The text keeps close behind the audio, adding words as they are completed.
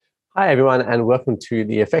Hi, everyone, and welcome to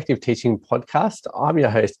the Effective Teaching Podcast. I'm your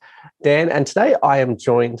host, Dan, and today I am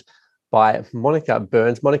joined by Monica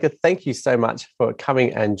Burns. Monica, thank you so much for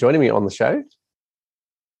coming and joining me on the show.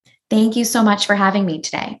 Thank you so much for having me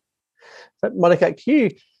today. But Monica, can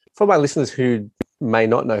you, for my listeners who may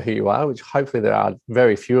not know who you are, which hopefully there are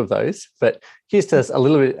very few of those, but can you tell us a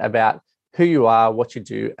little bit about who you are, what you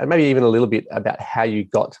do, and maybe even a little bit about how you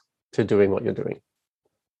got to doing what you're doing?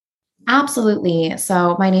 Absolutely.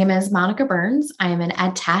 So, my name is Monica Burns. I am an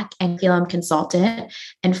ed tech and curriculum consultant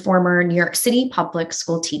and former New York City public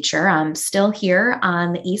school teacher. I'm still here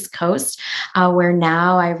on the East Coast, where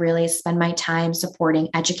now I really spend my time supporting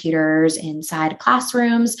educators inside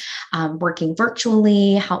classrooms, working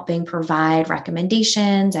virtually, helping provide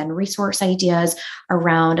recommendations and resource ideas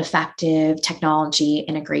around effective technology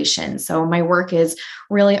integration. So, my work is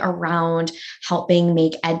really around helping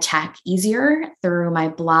make ed tech easier through my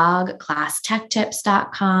blog,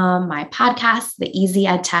 classtechtips.com, my podcast, the Easy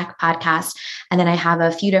Ed Tech podcast, and then I have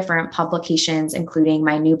a few different publications, including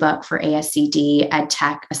my new book for ASCD, Ed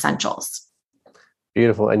Tech Essentials.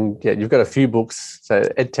 Beautiful. And yeah, you've got a few books. So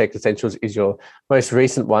Ed Tech Essentials is your most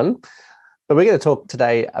recent one. But we're going to talk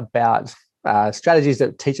today about strategies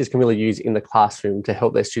that teachers can really use in the classroom to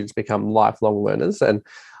help their students become lifelong learners. And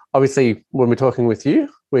obviously, when we're talking with you,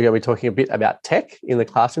 we're going to be talking a bit about tech in the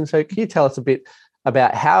classroom. So can you tell us a bit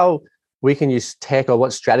about how we can use tech, or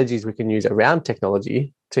what strategies we can use around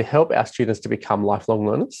technology to help our students to become lifelong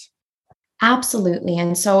learners? Absolutely.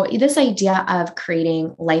 And so this idea of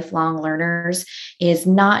creating lifelong learners is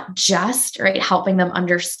not just helping them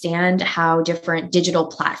understand how different digital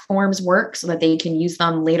platforms work so that they can use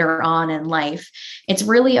them later on in life. It's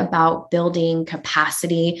really about building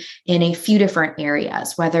capacity in a few different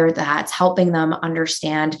areas, whether that's helping them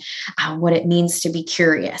understand what it means to be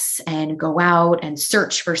curious and go out and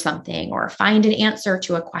search for something, or find an answer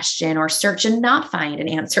to a question, or search and not find an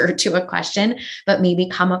answer to a question, but maybe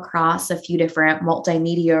come across a few different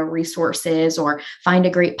multimedia resources, or find a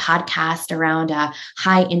great podcast around a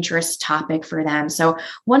high interest topic for them. So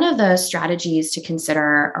one of the strategies to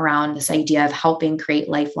consider around this idea of helping create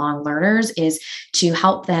lifelong learners is to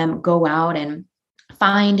help them go out and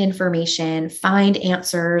find information, find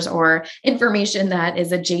answers, or information that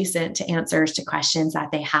is adjacent to answers to questions that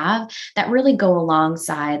they have that really go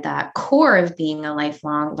alongside that core of being a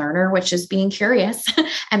lifelong learner, which is being curious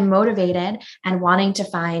and motivated and wanting to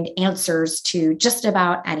find answers to just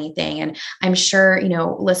about anything. And I'm sure,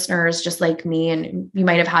 listeners just like me, and you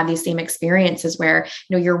might have had these same experiences where,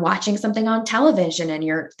 you're watching something on television and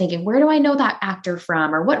you're thinking, where do I know that actor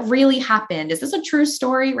from? Or what really happened? Is this a true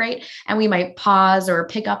story? Right. And we might pause or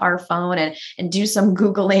pick up our phone and do some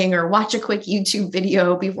Googling or watch a quick YouTube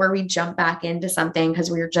video before we jump back into something, because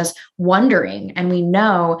we were just wondering. And we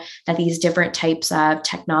know that these different types of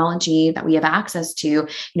technology that we have access to,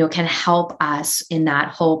 can help us in that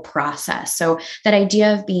whole process. So that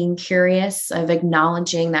idea of being curious, of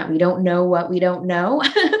acknowledging that we don't know what we don't know,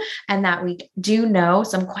 and that we do know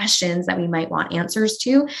some questions that we might want answers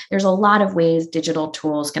to, there's a lot of ways digital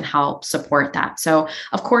tools can help support that. So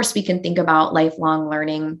of course, we can think about lifelong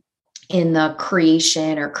learning in the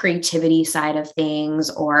creation or creativity side of things,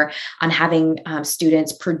 or on having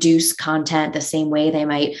students produce content the same way they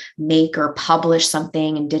might make or publish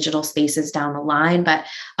something in digital spaces down the line. But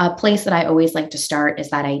a place that I always like to start is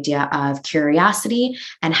that idea of curiosity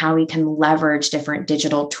and how we can leverage different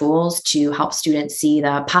digital tools to help students see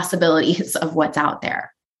the possibilities of what's out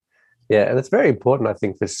there. Yeah, and it's very important, I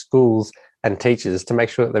think, for schools and teachers to make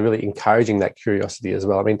sure that they're really encouraging that curiosity as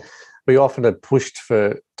well. I mean, we often are pushed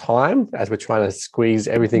for time as we're trying to squeeze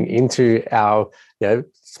everything into our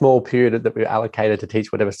small period that we're allocated to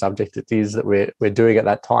teach whatever subject it is that we're doing at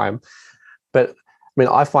that time. But I mean,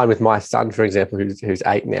 I find with my son, for example, who's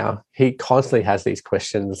 8 now, he constantly has these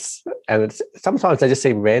questions, and sometimes they just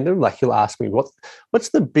seem random. Like he'll ask me, what's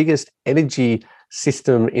the biggest energy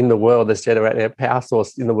system in the world that's generating a power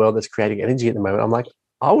source in the world that's creating energy at the moment? I'm like,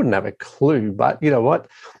 I wouldn't have a clue, but you know what?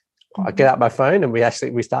 I get out my phone and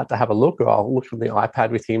we start to have a look, or I'll look on the iPad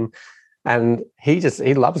with him, and he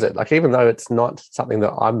loves it. Like, even though it's not something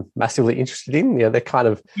that I'm massively interested in, they're kind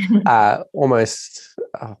of almost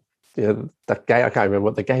the game. I can't remember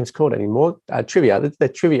what the game's called anymore. Trivia. They're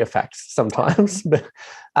trivia facts sometimes,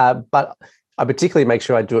 but I particularly make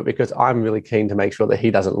sure I do it because I'm really keen to make sure that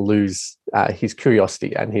he doesn't lose his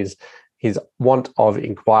curiosity and his want of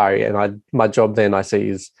inquiry. And my job then, I see,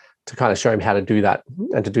 is to kind of show him how to do that,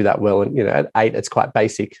 and to do that well. And, at 8, it's quite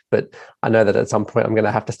basic, but I know that at some point I'm going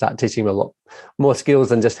to have to start teaching him a lot more skills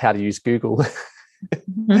than just how to use Google.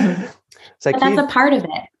 Mm-hmm. So that's a part of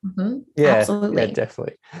it. Mm-hmm. Yeah, Absolutely. yeah,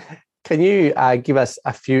 definitely. can you give us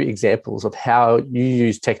a few examples of how you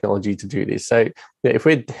use technology to do this? So if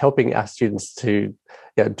we're helping our students to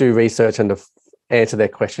do research and to answer their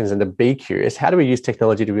questions and to be curious, how do we use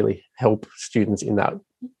technology to really help students in that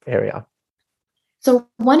area? So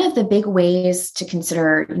one of the big ways to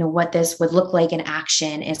consider, what this would look like in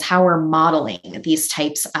action is how we're modeling these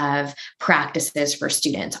types of practices for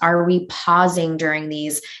students. Are we pausing during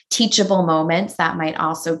these teachable moments? That might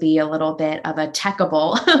also be a little bit of a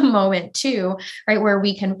techable moment too, right? Where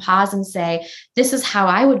we can pause and say, this is how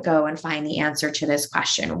I would go and find the answer to this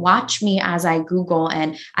question. Watch me as I Google,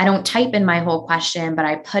 and I don't type in my whole question, but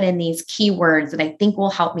I put in these keywords that I think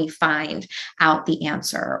will help me find out the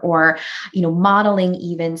answer. Or, modeling,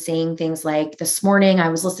 even saying things like, this morning I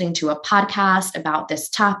was listening to a podcast about this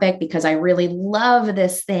topic because I really love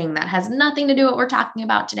this thing that has nothing to do with what we're talking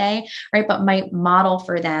about today, right? But might model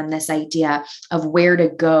for them this idea of where to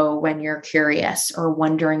go when you're curious or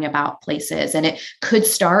wondering about places. And it could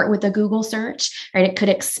start with a Google search, right? It could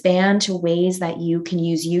expand to ways that you can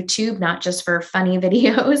use YouTube, not just for funny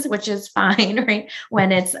videos, which is fine, right?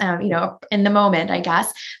 When it's, in the moment, I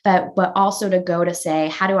guess, but also to go to say,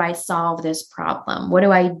 how do I solve this problem? What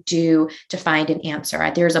do I do to find an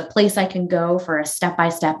answer? There's a place I can go for a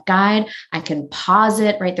step-by-step guide. I can pause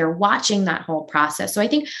it, right? They're watching that whole process. So I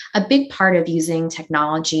think a big part of using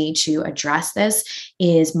technology to address this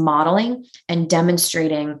is modeling and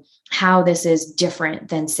demonstrating how this is different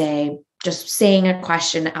than, say, just saying a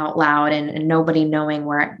question out loud and nobody knowing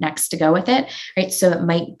where next to go with it, right? So it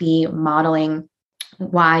might be modeling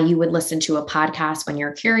why you would listen to a podcast when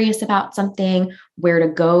you're curious about something, where to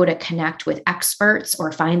go to connect with experts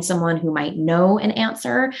or find someone who might know an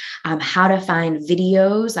answer, how to find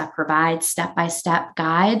videos that provide step-by-step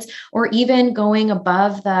guides, or even going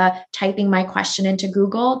above the typing my question into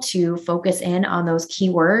Google to focus in on those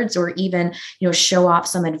keywords, or even, show off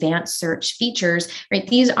some advanced search features, right?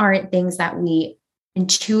 These aren't things that we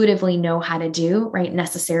intuitively know how to do, right?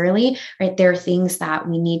 Necessarily, right? There are things that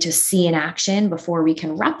we need to see in action before we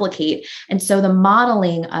can replicate. And so the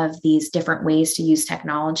modeling of these different ways to use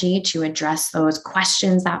technology to address those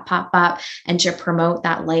questions that pop up and to promote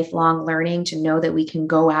that lifelong learning, to know that we can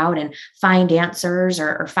go out and find answers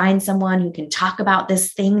or find someone who can talk about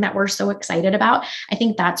this thing that we're so excited about. I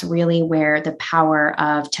think that's really where the power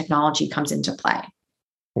of technology comes into play.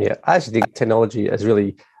 Yeah, I actually think technology has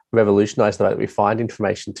really revolutionized the way that we find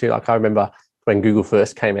information too. Like I remember when Google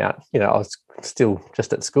first came out, I was still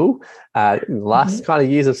just at school, the last kind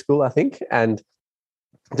of years of school, I think, and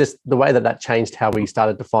just the way that changed how we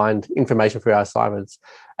started to find information for our assignments.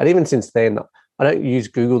 And even since then, I don't use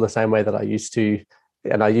Google the same way that I used to.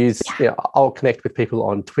 And I use, I'll connect with people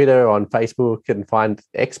on Twitter, on Facebook, and find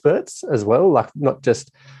experts as well, like not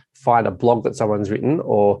just find a blog that someone's written,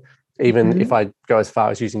 or even if I go as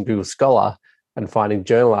far as using Google Scholar and finding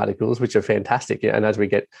journal articles, which are fantastic. And as we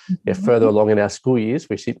get further along in our school years,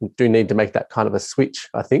 we do need to make that kind of a switch,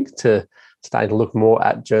 I think, to starting to look more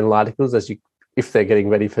at journal articles if they're getting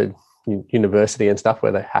ready for university and stuff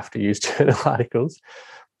where they have to use journal articles.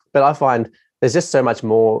 But I find there's just so much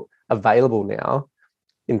more available now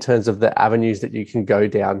in terms of the avenues that you can go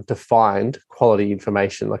down to find quality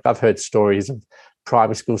information. Like I've heard stories of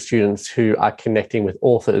primary school students who are connecting with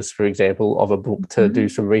authors, for example, of a book to do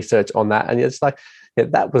some research on that. And it's like,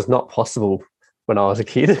 that was not possible when I was a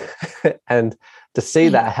kid. And to see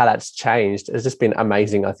that, how that's changed, has just been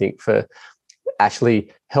amazing, I think, for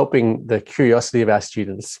actually helping the curiosity of our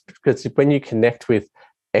students. Because when you connect with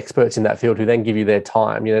experts in that field who then give you their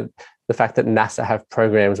time, the fact that NASA have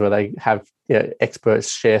programs where they have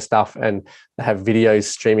experts share stuff and they have videos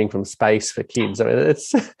streaming from space for kids. I mean,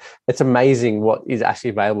 it's amazing what is actually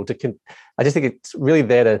available I just think it's really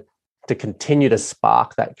there to continue to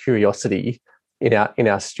spark that curiosity in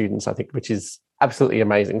our students, I think, which is absolutely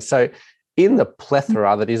amazing. So in the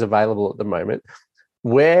plethora that is available at the moment,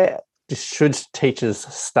 where should teachers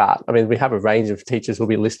start? I mean, we have a range of teachers who will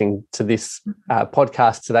be listening to this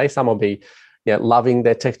podcast today. Some will be loving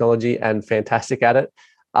their technology and fantastic at it.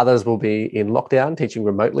 Others will be in lockdown teaching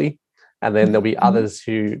remotely. And then there'll be others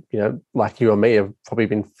who, like you or me, have probably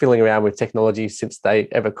been fiddling around with technology since they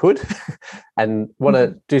ever could and want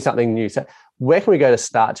to do something new. So where can we go to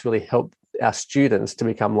start to really help our students to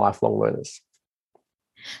become lifelong learners?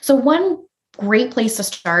 So one great place to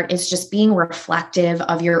start is just being reflective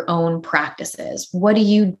of your own practices. What do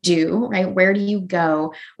you do, right? Where do you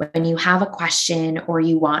go when you have a question or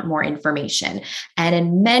you want more information? And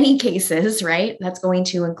in many cases, right, that's going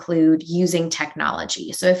to include using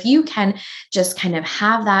technology. So if you can just kind of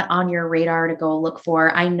have that on your radar to go look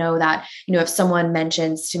for, I know that, if someone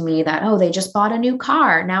mentions to me that, oh, they just bought a new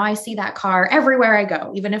car, now I see that car everywhere I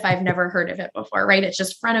go, even if I've never heard of it before, right? It's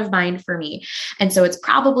just front of mind for me. And so it's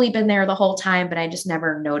probably been there the whole time, but I just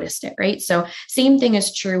never noticed it, right? So same thing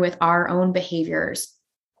is true with our own behaviors.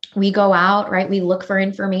 We go out, right? We look for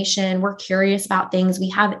information. We're curious about things. We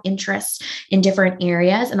have interests in different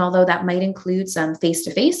areas. And although that might include some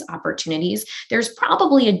face-to-face opportunities, there's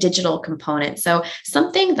probably a digital component. So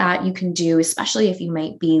something that you can do, especially if you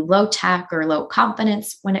might be low tech or low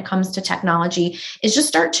confidence when it comes to technology, is just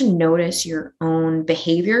start to notice your own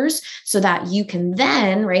behaviors so that you can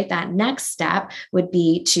then, right? That next step would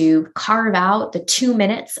be to carve out the 2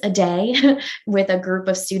 minutes a day with a group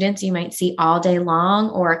of students you might see all day long,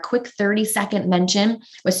 or a quick 30-second mention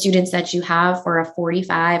with students that you have for a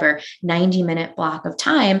 45 or 90-minute block of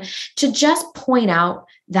time to just point out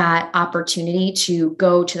that opportunity to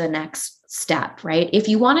go to the next step, right? If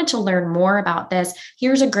you wanted to learn more about this,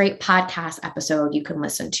 here's a great podcast episode you can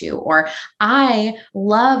listen to. Or I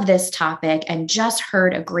love this topic and just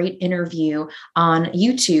heard a great interview on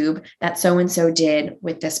YouTube that so-and-so did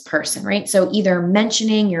with this person, right? So either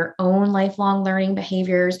mentioning your own lifelong learning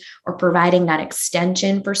behaviors or providing that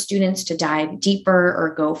extension for students to dive deeper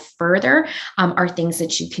or go further are things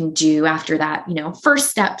that you can do after that, first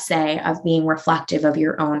step, say, of being reflective of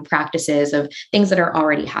your own practices, of things that are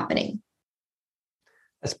already happening.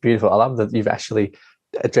 That's beautiful. I love that you've actually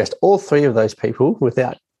addressed all three of those people with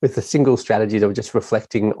a single strategy of just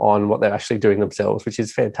reflecting on what they're actually doing themselves, which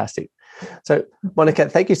is fantastic. So, Monica,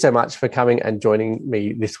 thank you so much for coming and joining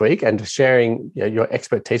me this week and sharing your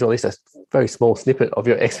expertise, or at least a very small snippet of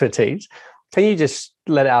your expertise. Can you just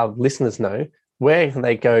let our listeners know where can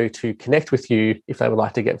they go to connect with you if they would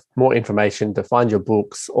like to get more information, to find your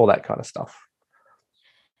books, all that kind of stuff?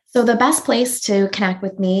 So the best place to connect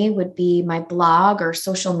with me would be my blog or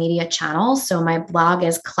social media channels. So my blog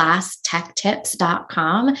is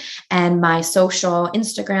classtechtips.com, and my social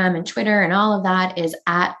Instagram and Twitter and all of that is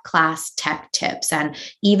at classtechtips. And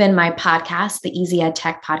even my podcast, the Easy Ed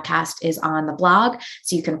Tech podcast, is on the blog.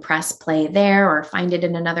 So you can press play there or find it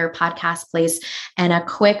in another podcast place. And a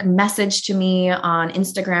quick message to me on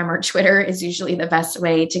Instagram or Twitter is usually the best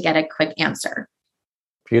way to get a quick answer.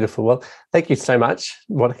 Beautiful. Well, thank you so much,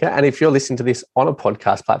 Monica. And if you're listening to this on a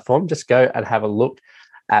podcast platform, just go and have a look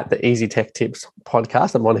at the Easy Tech Tips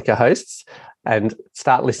podcast that Monica hosts and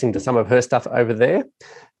start listening to some of her stuff over there.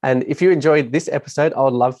 And if you enjoyed this episode, I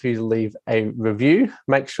would love for you to leave a review.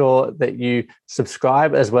 Make sure that you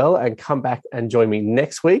subscribe as well and come back and join me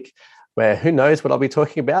next week, where who knows what I'll be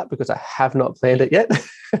talking about because I have not planned it yet.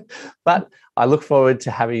 But I look forward to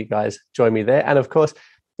having you guys join me there. And of course,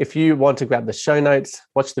 if you want to grab the show notes,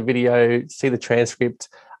 watch the video, see the transcript,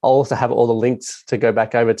 I'll also have all the links to go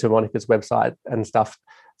back over to Monica's website and stuff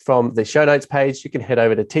from the show notes page. You can head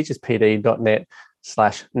over to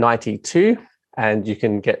teacherspd.net/92 and you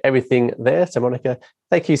can get everything there. So Monica,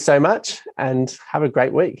 thank you so much and have a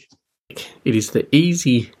great week. It is the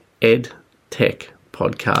Easy Ed Tech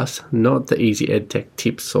podcast, not the Easy Ed Tech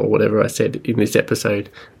tips or whatever I said in this episode,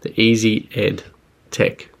 the Easy Ed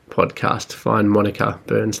Tech podcast. Find Monica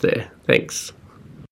Burns there. Thanks.